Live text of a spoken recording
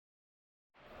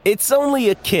It's only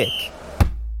a kick,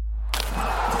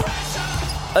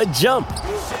 a jump,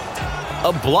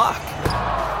 a block.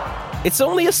 It's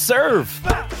only a serve.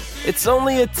 It's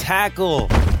only a tackle,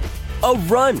 a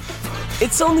run.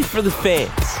 It's only for the fans.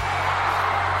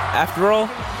 After all,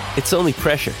 it's only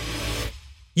pressure.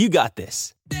 You got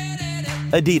this.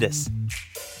 Adidas.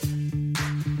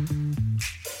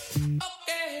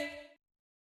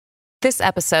 This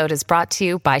episode is brought to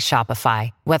you by Shopify.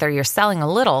 Whether you're selling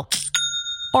a little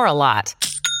or a lot,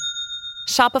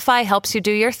 Shopify helps you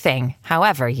do your thing,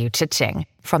 however you cha-ching.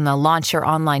 From the launch your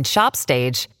online shop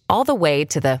stage, all the way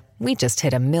to the we just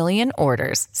hit 1 million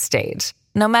orders stage.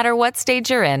 No matter what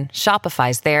stage you're in,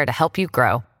 Shopify's there to help you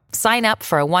grow. Sign up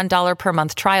for a $1 per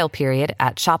month trial period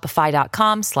at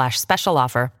shopify.com/special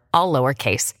offer, all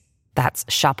lowercase. That's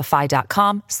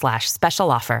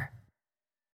shopify.com/special offer.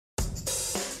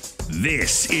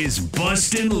 This is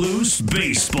Bustin' Loose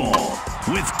Baseball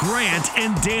with Grant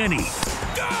and Danny.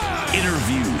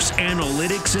 Interviews,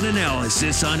 analytics, and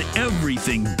analysis on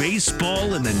everything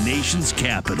baseball in the nation's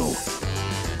capital.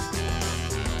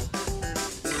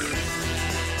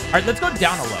 All right, let's go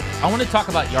down a level. I want to talk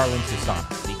about Yarlin Susana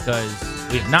because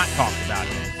we have not talked about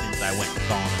him since I went and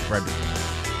saw him in Fredericksburg.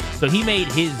 So he made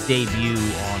his debut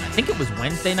on, I think it was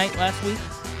Wednesday night last week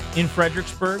in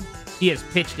Fredericksburg. He has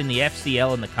pitched in the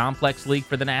FCL and the Complex League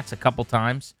for the Nats a couple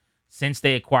times since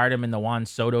they acquired him in the Juan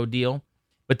Soto deal.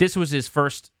 But this was his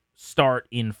first start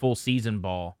in full season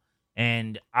ball,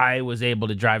 and I was able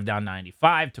to drive down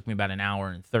 95. Took me about an hour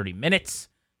and 30 minutes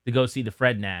to go see the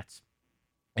Fred Nats,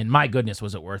 and my goodness,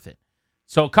 was it worth it.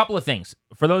 So a couple of things.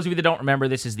 For those of you that don't remember,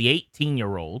 this is the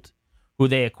 18-year-old who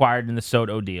they acquired in the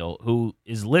Soto deal, who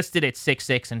is listed at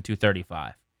 6'6" and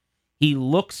 235. He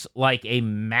looks like a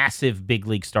massive big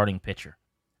league starting pitcher.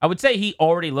 I would say he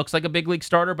already looks like a big league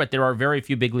starter, but there are very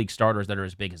few big league starters that are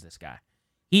as big as this guy.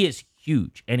 He is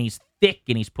huge, and he's thick,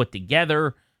 and he's put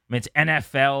together. I mean, it's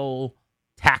NFL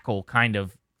tackle kind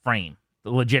of frame,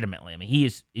 legitimately. I mean,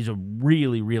 he's a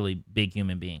really, really big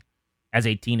human being as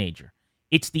a teenager.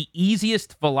 It's the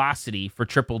easiest velocity for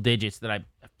triple digits that I've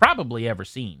probably ever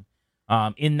seen,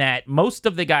 in that most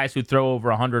of the guys who throw over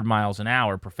 100 miles an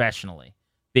hour professionally,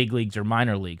 big leagues or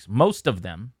minor leagues, most of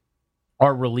them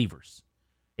are relievers.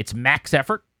 It's max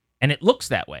effort, and it looks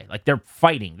that way. Like they're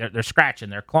fighting, they're scratching,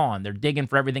 they're clawing, they're digging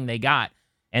for everything they got,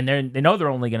 and they know they're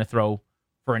only going to throw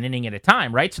for an inning at a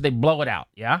time, right? So they blow it out,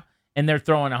 yeah? And they're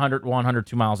throwing 101,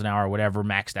 102 miles an hour or whatever,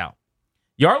 maxed out.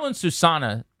 Yarlin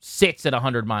Susana sits at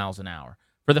 100 miles an hour.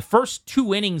 For the first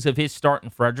 2 innings of his start in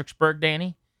Fredericksburg,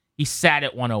 Danny, he sat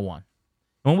at 101.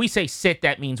 When we say sit,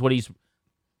 that means what he's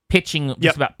pitching,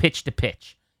 just about pitch to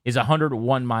pitch, is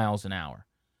 101 miles an hour.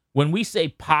 When we say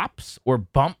pops or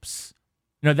bumps,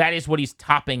 that is what he's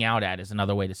topping out at, is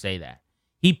another way to say that.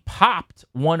 He popped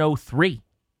 103.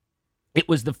 It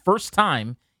was the first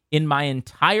time in my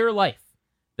entire life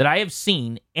that I have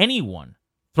seen anyone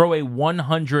throw a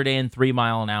 103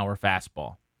 mile an hour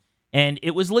fastball. And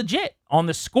it was legit. On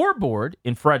the scoreboard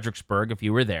in Fredericksburg, if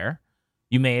you were there,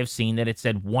 you may have seen that it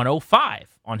said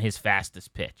 105 on his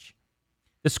fastest pitch.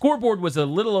 The scoreboard was a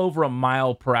little over a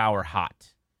mile per hour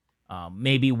hot,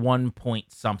 maybe 1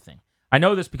 point something. I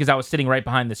know this because I was sitting right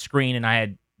behind the screen and I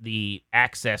had the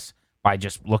access by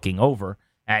just looking over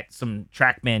at some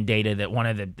TrackMan data that one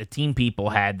of the team people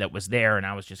had that was there, and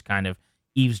I was just kind of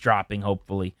eavesdropping,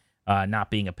 hopefully,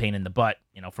 not being a pain in the butt,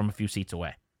 from a few seats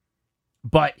away.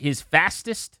 But his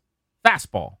fastest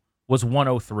fastball was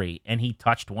 103, and he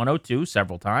touched 102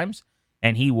 several times,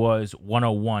 and he was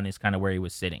 101 is kind of where he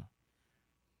was sitting.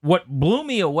 What blew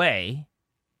me away,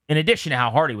 in addition to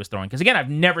how hard he was throwing, because, again, I've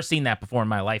never seen that before in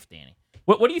my life, Danny.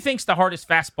 What do you think's the hardest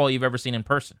fastball you've ever seen in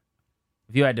person?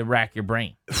 If you had to rack your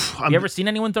brain. You ever seen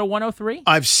anyone throw 103?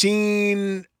 I've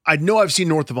seen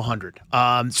north of 100.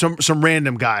 Some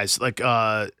random guys. Like,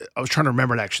 I was trying to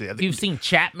remember it, actually. I think you've seen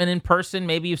Chapman in person.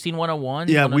 Maybe you've seen 101.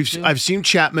 Yeah, I've seen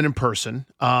Chapman in person.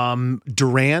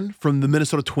 Duran from the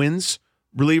Minnesota Twins,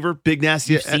 reliever, big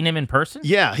nasty. You've seen him in person?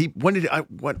 Yeah.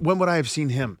 When would I have seen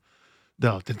him?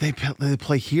 Though, did they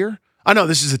play here? I know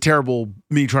this is a terrible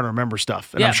me trying to remember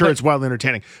stuff, and I'm sure it's wildly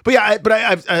entertaining. But yeah,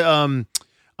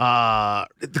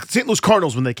 the St. Louis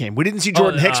Cardinals when they came, we didn't see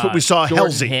Jordan Hicks, but we saw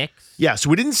Helsey. Hicks. Yeah,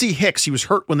 so we didn't see Hicks. He was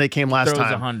hurt when they came last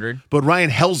time. 100. But Ryan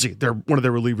Helsey, one of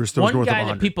their relievers, throws north of 100. One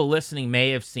guy that people listening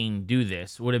may have seen do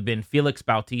this would have been Felix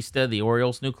Bautista, the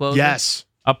Orioles' new closer. Yes,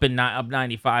 up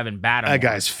 95 in Baltimore. That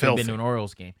guy's filthy. Been to an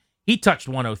Orioles game. He touched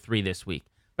 103 this week.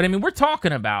 But I mean, we're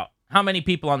talking about how many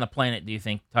people on the planet do you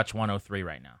think touch 103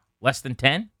 right now? Less than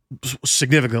 10?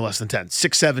 Significantly less than 10.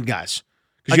 6, 7 guys.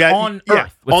 on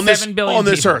Earth with on 7 billion on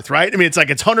this people. Earth, right? I mean, it's like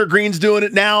it's Hunter Green's doing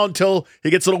it now until he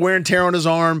gets a little wear and tear on his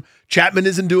arm. Chapman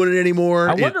isn't doing it anymore.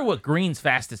 I wonder what Green's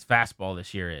fastest fastball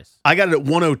this year is. I got it at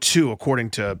 102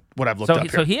 according to what I've looked up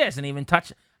here. So he hasn't even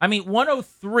touched. I mean,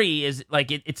 103 is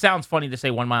like it sounds funny to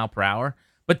say 1 mile per hour,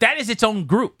 but that is its own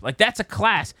group. Like that's a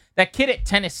class. That kid at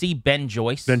Tennessee, Ben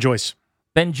Joyce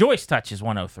touches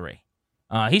 103.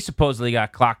 He supposedly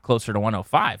got clocked closer to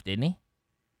 105, didn't he?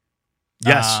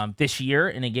 Yes. This year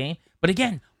in a game. But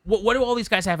again, what do all these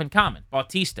guys have in common?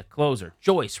 Bautista, closer.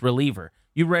 Joyce, reliever.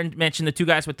 You mentioned the 2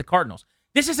 guys with the Cardinals.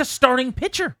 This is a starting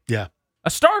pitcher. Yeah. A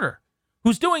starter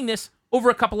who's doing this over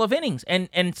a couple of innings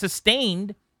and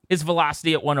sustained his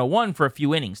velocity at 101 for a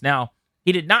few innings. Now,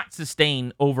 he did not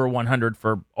sustain over 100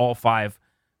 for all 5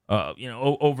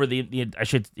 over he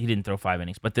didn't throw 5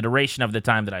 innings, but the duration of the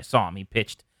time that I saw him, he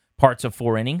pitched parts of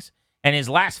 4 innings, and his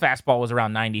last fastball was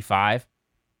around 95.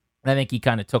 I think he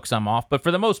kind of took some off, but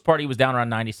for the most part, he was down around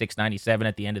 96, 97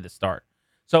 at the end of the start.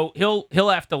 So he'll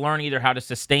have to learn either how to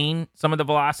sustain some of the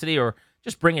velocity or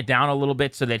just bring it down a little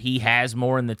bit so that he has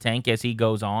more in the tank as he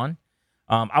goes on.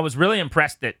 I was really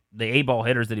impressed that the A-ball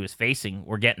hitters that he was facing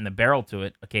were getting the barrel to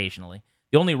it occasionally.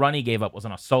 The only run he gave up was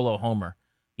on a solo homer.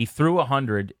 He threw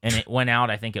 100, and it went out,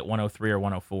 I think, at 103 or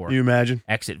 104. Can you imagine?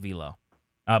 Exit velo.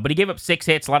 But he gave up 6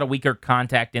 hits, a lot of weaker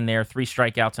contact in there, 3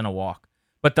 strikeouts and a walk.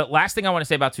 But the last thing I want to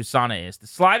say about Susana is the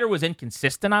slider was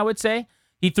inconsistent, I would say.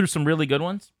 He threw some really good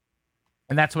ones,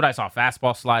 and that's what I saw,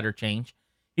 fastball, slider, change.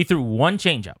 He threw 1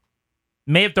 changeup.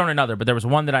 May have thrown another, but there was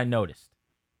one that I noticed,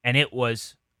 and it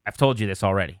was, I've told you this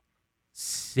already,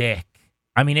 sick.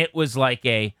 I mean, it was like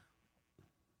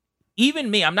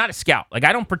even me, I'm not a scout. Like,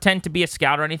 I don't pretend to be a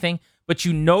scout or anything, but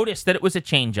you noticed that it was a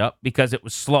changeup because it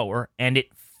was slower, and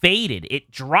it faded.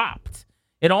 It dropped.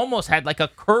 It almost had like a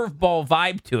curveball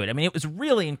vibe to it. I mean, it was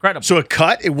really incredible. So it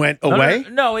cut? It went away?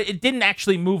 No, it didn't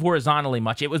actually move horizontally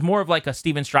much. It was more of like a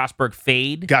Steven Strasburg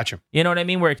fade. Gotcha. You know what I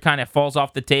mean? Where it kind of falls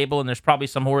off the table and there's probably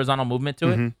some horizontal movement to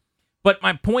it. But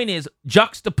my point is,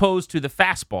 juxtaposed to the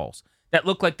fastballs that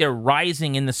look like they're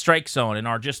rising in the strike zone and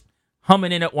are just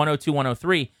humming in at 102,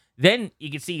 103, then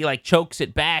you can see he like chokes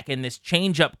it back and this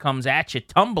changeup comes at you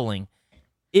tumbling.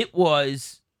 It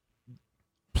was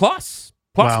plus.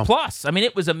 I mean,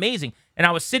 it was amazing. And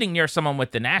I was sitting near someone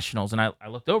with the Nationals, and I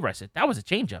looked over. I said, that was a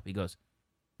changeup. He goes,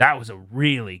 that was a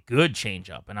really good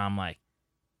changeup. And I'm like,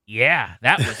 yeah,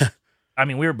 that was. I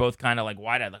mean, we were both kind of like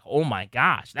wide-eyed, like, oh my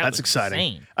gosh, that's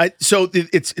exciting. Insane. So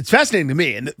it's fascinating to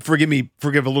me, and forgive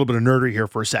a little bit of nerdery here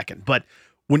for a second, but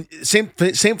when same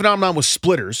phenomenon with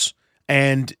splitters.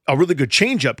 And a really good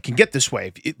changeup can get this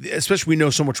way, especially we know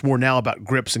so much more now about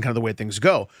grips and kind of the way things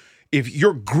go. If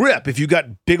your grip, if you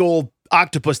got big old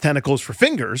octopus tentacles for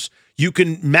fingers, you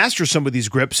can master some of these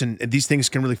grips, and these things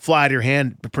can really fly out of your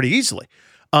hand pretty easily.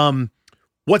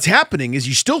 What's happening is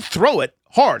you still throw it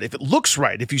hard if it looks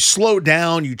right. If you slow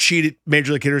down, you cheat it,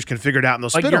 major league hitters can figure it out and they'll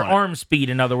spin on it. Like your arm speed,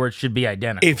 in other words, should be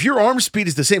identical. If your arm speed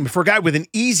is the same, for a guy with an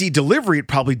easy delivery, it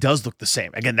probably does look the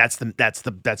same. Again, that's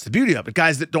the beauty of it.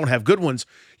 Guys that don't have good ones,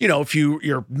 if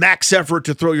your max effort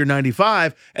to throw your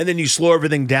 95 and then you slow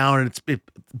everything down and it's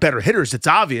better hitters, it's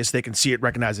obvious they can see it,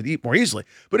 recognize it more easily.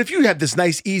 But if you have this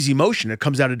nice easy motion, it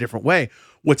comes out a different way.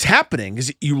 What's happening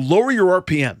is you lower your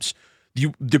RPMs.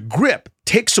 The grip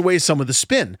takes away some of the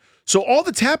spin. So all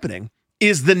that's happening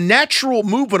is the natural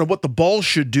movement of what the ball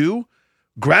should do.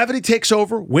 Gravity takes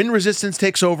over, wind resistance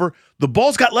takes over. The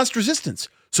ball's got less resistance,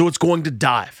 so it's going to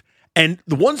dive. And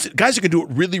the guys who can do it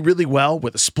really, really well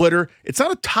with a splitter, it's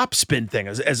not a top spin thing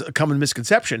as a common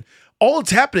misconception. All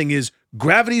that's happening is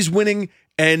gravity's winning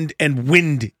and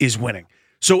wind is winning.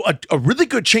 So a really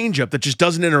good changeup that just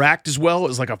doesn't interact as well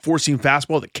as like a 4-seam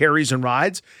fastball that carries and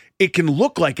rides, it can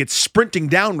look like it's sprinting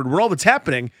downward when all that's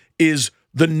happening is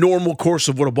the normal course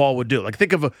of what a ball would do. Like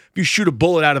think of if you shoot a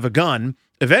bullet out of a gun,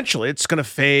 eventually it's going to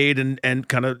fade and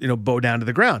kind of bow down to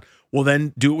the ground. Well,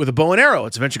 then do it with a bow and arrow.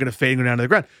 It's eventually going to fade and go down to the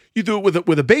ground. You do it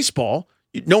with a baseball.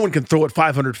 No one can throw it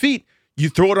 500 feet. You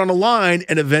throw it on a line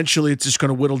and eventually it's just going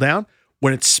to whittle down.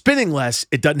 When it's spinning less,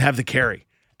 it doesn't have the carry.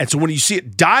 And so when you see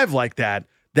it dive like that,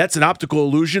 that's an optical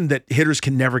illusion that hitters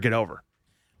can never get over.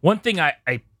 One thing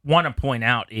I want to point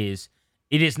out is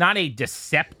it is not a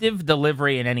deceptive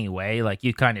delivery in any way. Like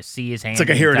you kind of see his hand. It's like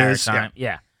a here it is. Time.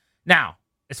 Yeah. Now,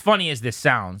 as funny as this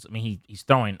sounds, I mean, he's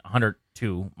throwing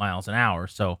 102 miles an hour,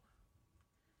 so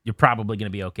you're probably going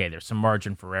to be okay. There's some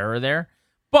margin for error there.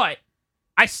 But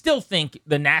I still think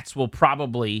the Nats will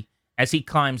probably, as he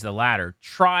climbs the ladder,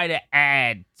 try to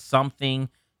add something.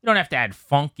 You don't have to add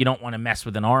funk. You don't want to mess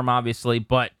with an arm, obviously,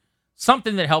 but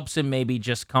something that helps him maybe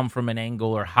just come from an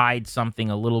angle or hide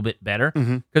something a little bit better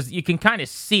because you can kind of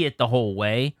see it the whole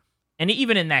way. And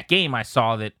even in that game, I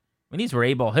saw that these were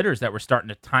A-ball hitters that were starting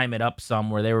to time it up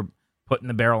some where they were putting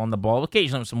the barrel on the ball.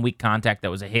 Occasionally some weak contact that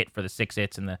was a hit for the 6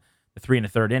 hits in the 3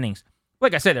 1/3 innings.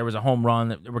 Like I said, there was a home run.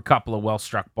 There were a couple of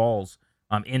well-struck balls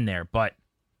in there. But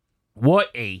what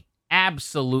a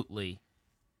absolutely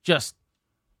just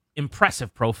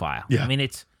impressive profile. Yeah. I mean,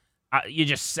 it's you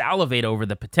just salivate over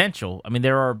the potential. I mean,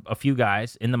 there are a few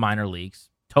guys in the minor leagues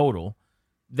total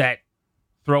that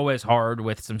throw as hard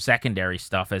with some secondary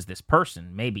stuff as this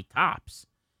person, maybe tops.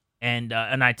 And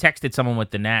I texted someone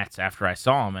with the Nats after I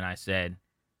saw him, and I said,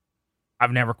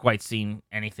 I've never quite seen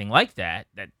anything like that.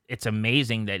 That it's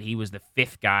amazing that he was the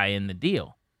 5th guy in the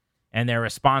deal. And their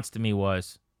response to me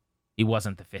was, he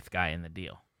wasn't the 5th guy in the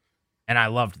deal. And I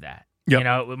loved that. Yep. You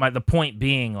know, the point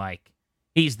being, like,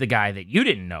 he's the guy that you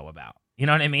didn't know about. You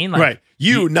know what I mean? Like, right.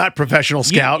 You, not professional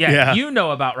scout. Yeah. You know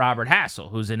about Robert Hassel,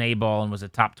 who's an A-ball and was a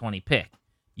top 20 pick.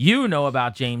 You know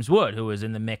about James Wood, who was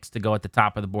in the mix to go at the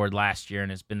top of the board last year and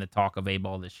has been the talk of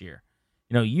A-ball this year.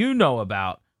 You know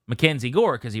about Mackenzie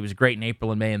Gore because he was great in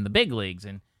April and May in the big leagues.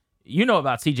 And you know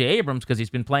about C.J. Abrams because he's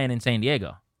been playing in San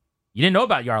Diego. You didn't know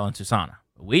about Yarlin Susana,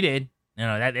 but we did.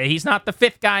 That he's not the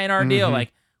 5th guy in our deal.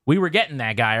 Like, we were getting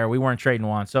that guy or we weren't trading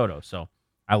Juan Soto. So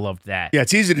I loved that. Yeah,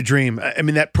 it's easy to dream. I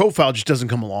mean, that profile just doesn't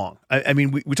come along. I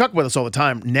mean, we talk about this all the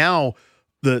time. Now,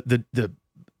 the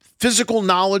physical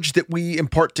knowledge that we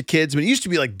impart to kids. I mean, it used to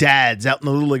be like dads out in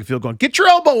the little league field going, get your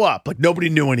elbow up. Like nobody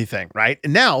knew anything, right?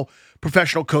 And now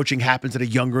professional coaching happens at a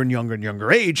younger and younger and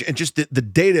younger age, and just the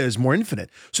data is more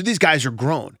infinite. So these guys are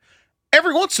grown.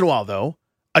 Every once in a while, though,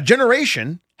 a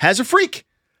generation has a freak.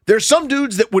 There's some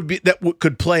dudes that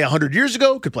could play 100 years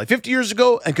ago, could play 50 years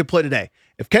ago, and could play today.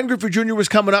 If Ken Griffey Jr. was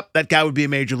coming up, that guy would be a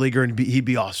major leaguer and he'd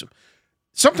be awesome.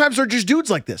 Sometimes they're just dudes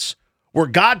like this, where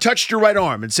God touched your right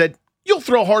arm and said, you'll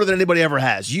throw harder than anybody ever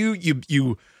has.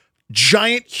 You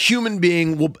giant human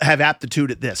being will have aptitude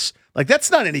at this. Like,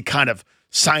 that's not any kind of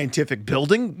scientific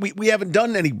building. We haven't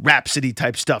done any Rhapsody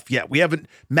type stuff yet. We haven't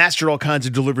mastered all kinds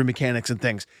of delivery mechanics and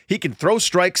things. He can throw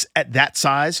strikes at that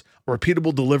size, a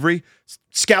repeatable delivery.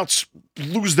 Scouts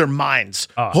lose their minds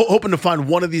hoping to find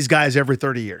one of these guys every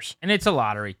 30 years. And it's a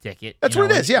lottery ticket. That's what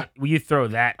it is, yeah. When you throw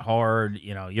that hard,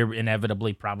 you're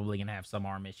inevitably probably going to have some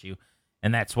arm issue.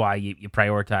 And that's why you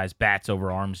prioritize bats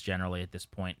over arms generally at this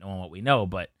point, knowing what we know.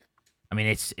 But, I mean,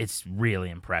 it's really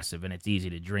impressive, and it's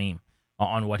easy to dream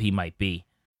on what he might be.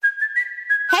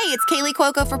 Hey, it's Kaylee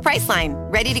Cuoco for Priceline.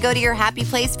 Ready to go to your happy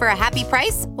place for a happy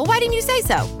price? Well, why didn't you say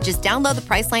so? Just download the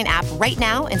Priceline app right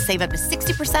now and save up to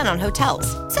 60% on hotels.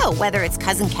 So whether it's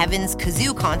Cousin Kevin's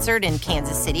Kazoo Concert in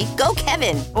Kansas City, go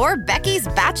Kevin, or Becky's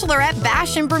Bachelorette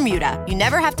Bash in Bermuda, you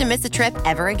never have to miss a trip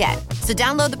ever again. So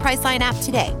download the Priceline app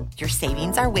today. Your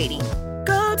savings are waiting.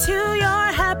 Go to your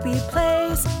happy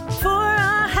place for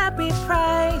a happy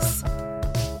price.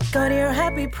 Go to your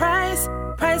happy price,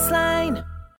 Priceline.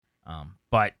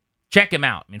 But check him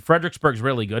out. I mean, Fredericksburg's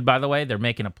really good, by the way. They're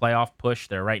making a playoff push.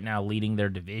 They're right now leading their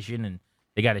division, and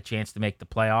they got a chance to make the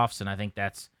playoffs. And I think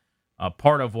that's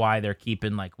part of why they're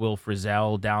keeping, like, Will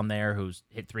Frizzell down there, who's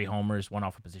hit 3 homers, one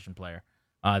off a position player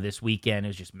this weekend,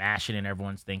 who's just mashing, and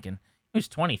everyone's thinking, he's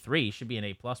 23, he should be an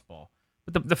A-plus ball.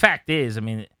 But the fact is, I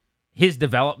mean, his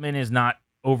development is not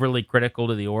overly critical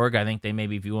to the org. I think they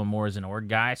maybe view him more as an org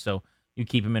guy, so you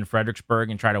keep him in Fredericksburg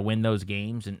and try to win those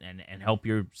games and help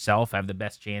yourself have the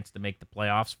best chance to make the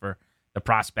playoffs for the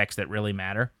prospects that really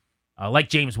matter. Like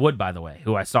James Wood, by the way,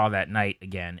 who I saw that night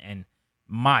again. And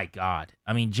my God,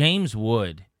 I mean, James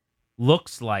Wood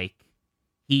looks like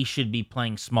he should be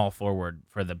playing small forward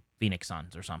for the Phoenix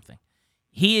Suns or something.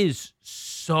 He is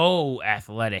so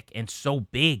athletic and so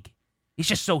big. He's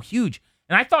just so huge.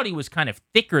 And I thought he was kind of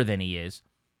thicker than he is.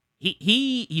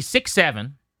 He's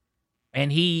 6'7",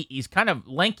 and he's kind of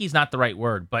lanky's not the right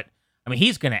word, but I mean,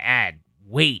 he's going to add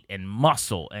weight and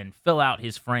muscle and fill out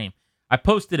his frame. I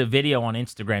posted a video on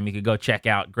Instagram. You could go check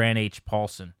out. Grant H.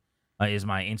 Paulson is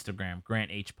my Instagram, Grant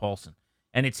H. Paulson.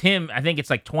 And it's him, I think it's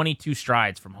like 22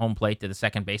 strides from home plate to the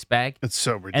second base bag. It's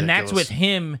so ridiculous. And that's with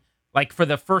him, like, for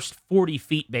the first 40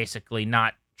 feet, basically,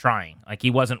 not trying. Like, he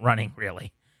wasn't running,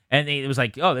 really. And it was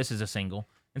like, oh, this is a single.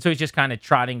 And so he's just kind of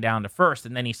trotting down to first,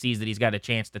 and then he sees that he's got a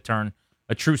chance to turn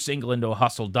a true single into a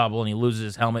hustle double, and he loses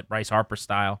his helmet, Bryce Harper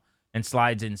style, and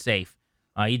slides in safe.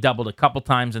 He doubled a couple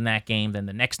times in that game. Then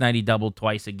the next night he doubled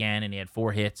twice again, and he had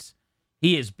 4 hits.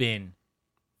 He has been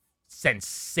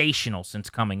sensational since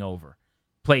coming over.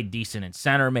 Played decent in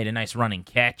center, made a nice running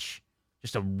catch.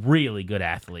 Just a really good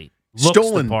athlete.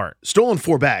 Looks the part. Stolen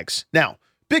 4 bags. Now,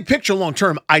 big picture, long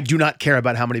term, I do not care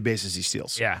about how many bases he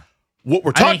steals. Yeah. What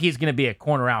we're I think he's going to be a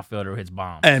corner outfielder who hits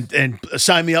bombs. And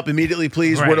sign me up immediately,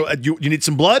 please. Right. You need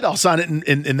some blood? I'll sign it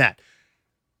in that.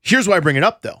 Here's why I bring it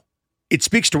up, though. It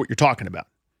speaks to what you're talking about.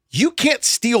 You can't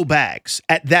steal bags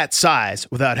at that size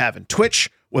without having twitch,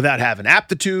 without having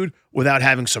aptitude, without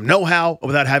having some know-how,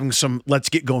 without having some let's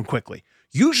get going quickly.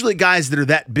 Usually guys that are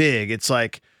that big, it's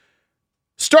like,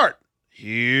 start.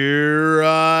 Here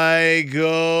I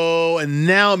go. And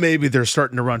now maybe they're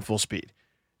starting to run full speed.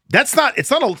 It's not a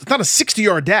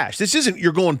 60-yard dash. This isn't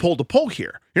you're going pole to pole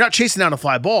here. You're not chasing down a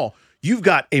fly ball. You've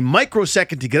got a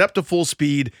microsecond to get up to full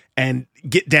speed and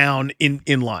get down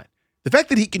in line. The fact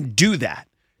that he can do that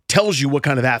tells you what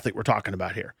kind of athlete we're talking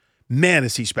about here. Man,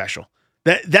 is he special.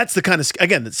 That's the kind of,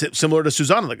 again, that's similar to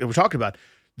Susanna, like we're talking about.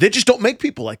 They just don't make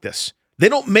people like this. They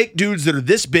don't make dudes that are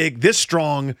this big, this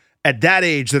strong, at that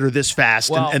age that are this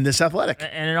fast and this athletic.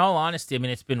 And in all honesty, I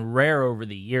mean, it's been rare over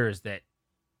the years that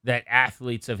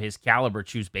athletes of his caliber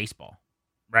choose baseball,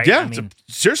 right? Yeah, I mean,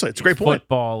 seriously, it's a great point.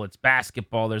 Football, it's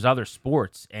basketball, there's other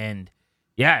sports, and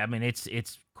yeah, I mean, it's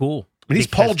cool. I mean, he's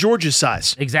Paul George's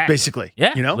size, exactly, basically.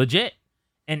 Yeah, you know, legit.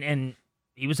 And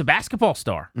he was a basketball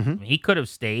star. Mm-hmm. I mean, he could have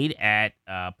stayed at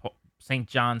St.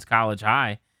 John's College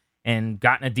High and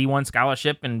gotten a D1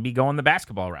 scholarship and be going the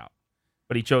basketball route,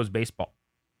 but he chose baseball.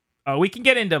 We can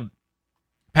get into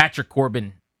Patrick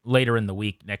Corbin later in the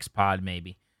week, next pod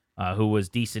maybe, who was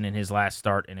decent in his last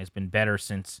start and has been better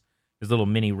since his little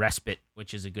mini respite,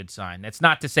 which is a good sign. That's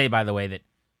not to say, by the way, that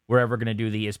we're ever going to do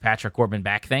the is Patrick Corbin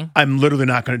back thing. I'm literally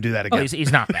not going to do that again. Oh,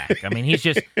 he's not back. I mean,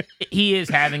 he is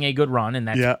having a good run, and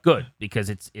that's good because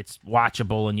it's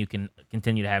watchable and you can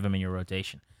continue to have him in your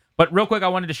rotation. But real quick, I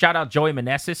wanted to shout out Joey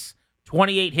Meneses.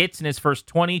 28 hits in his first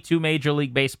 22 Major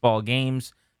League Baseball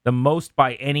games, the most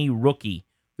by any rookie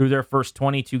through their first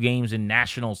 22 games in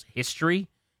Nationals history.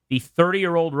 The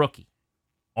 30-year-old rookie.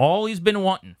 All he's been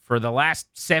wanting for the last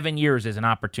 7 years is an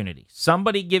opportunity.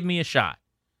 Somebody give me a shot.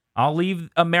 I'll leave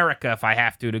America if I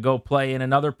have to go play in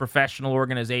another professional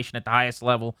organization at the highest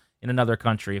level in another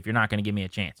country if you're not going to give me a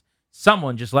chance.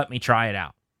 Someone just let me try it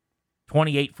out.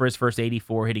 28 for his first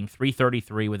 84, hitting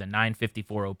 .333 with a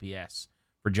 .954 OPS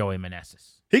for Joey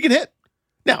Meneses. He can hit.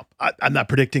 Now, I'm not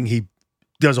predicting he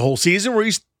does a whole season where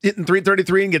he's hitting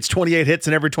 .333 and gets 28 hits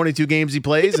in every 22 games he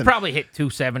plays. He could probably hit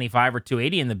 .275 or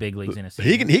 .280 in the big leagues in a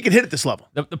season. He can hit at this level.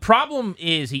 The problem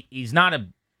is he's not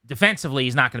defensively,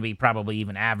 he's not going to be probably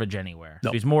even average anywhere. No.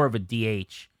 So he's more of a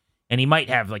DH, and he might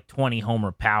have like 20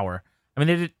 homer power. I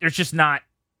mean, there's just not.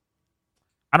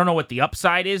 I don't know what the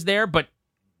upside is there, but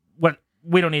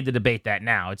we don't need to debate that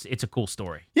now. It's a cool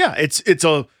story. Yeah, it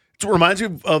reminds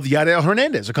me of Yadiel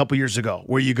Hernandez a couple years ago,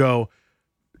 where you go,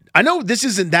 I know this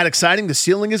isn't that exciting. The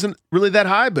ceiling isn't really that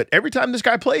high, but every time this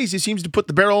guy plays, he seems to put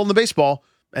the barrel in the baseball,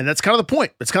 and that's kind of the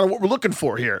point. That's kind of what we're looking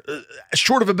for here,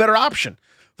 short of a better option.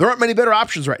 There aren't many better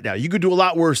options right now. You could do a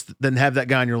lot worse than have that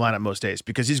guy in your lineup most days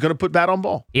because he's going to put bat on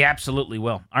ball. He absolutely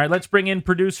will. All right, let's bring in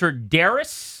producer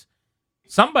Darius.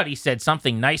 Somebody said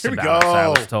something nice about us, I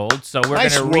was told. So we're going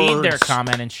to read their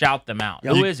comment and shout them out.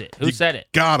 Who is it? Who said it?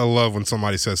 Gotta love when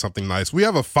somebody says something nice. We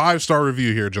have a 5-star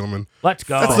review here, gentlemen. Let's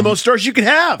go. That's the most stars you can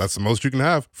have. That's the most you can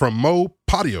have from Mo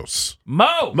Patios.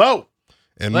 Mo.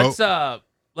 And let's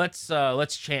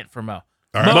chant for Mo.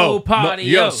 All right. Mo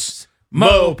Patios.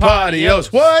 Mo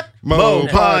Patios. What? Mo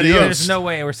Patios. There's no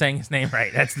way we're saying his name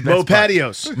right. That's the best Mo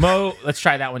Patios. part. Mo. Let's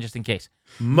try that one just in case.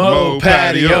 Mo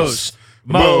Patios.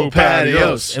 Mo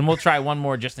Patios. And we'll try one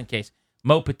more just in case.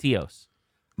 Mo Patios.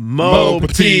 Mo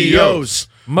Patios.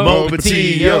 Mo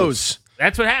Patios.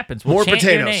 That's what happens. We'll more chant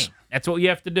potatoes. Your name. That's what you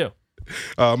have to do.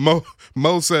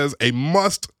 Mo says a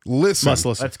must listen.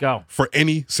 Let's go. For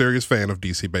any serious fan of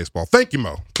DC baseball. Thank you,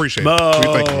 Mo. Appreciate Mo. it.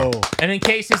 We thank you, Mo. And in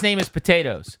case his name is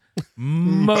Potatoes.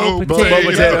 Mo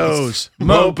Potatoes.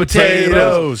 Mo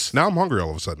Potatoes. Now I'm hungry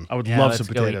all of a sudden. I would love some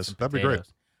potatoes. That'd be great.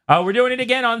 We're doing it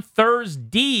again on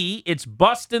Thursday. It's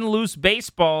Bustin' Loose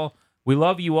Baseball. We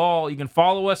love you all. You can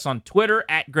follow us on Twitter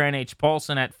at Grant H.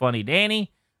 Paulson at Funny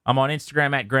Danny. I'm on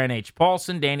Instagram at Grant H.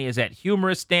 Paulson. Danny is at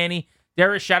Humorous Danny.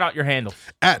 Darius, shout out your handle.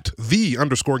 At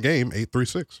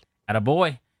 _game836.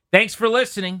 Attaboy. Thanks for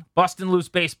listening. Bustin' Loose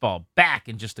Baseball. Back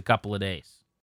in just a couple of days.